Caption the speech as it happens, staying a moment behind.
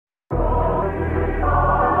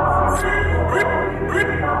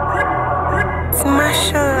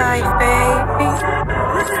Smash your life, baby.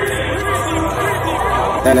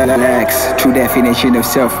 True definition of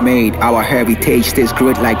self-made. Our heritage stays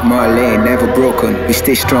good like Merlin, never broken. We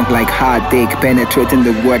stay strong like hard dick, penetrating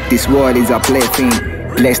the word. This world is our plaything.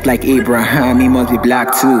 Blessed like Abraham, he must be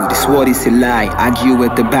black too. This word is a lie, argue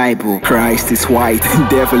with the Bible. Christ is white,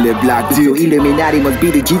 devil a black dude. So Illuminati must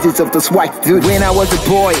be the Jesus of this white dude. When I was a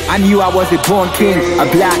boy, I knew I was a born king, a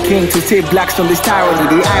black king to save blacks from this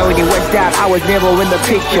tyranny. The irony was that I was never in the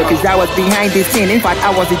picture, cause I was behind the scene. In fact,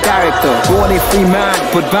 I was the director. Born a free man,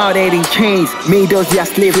 but bound in chains. Made us their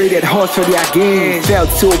slave, rated horse for their gains. Felt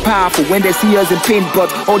so powerful when they see us in pain,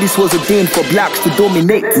 but all this was ordained for blacks to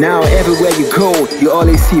dominate. Now everywhere you go, you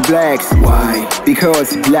always see blacks. Why?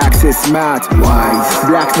 Because blacks is smart. Wise.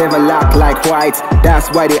 Blacks never laugh like whites. That's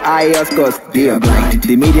why they eye us, cause they are blind.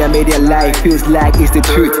 The media made their life feels like it's the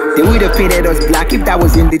truth. They would have painted us black if that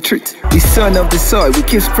was in the truth. The son of the soil, we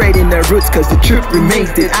keep spreading the roots, cause the truth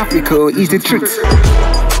remains that Africa is the truth.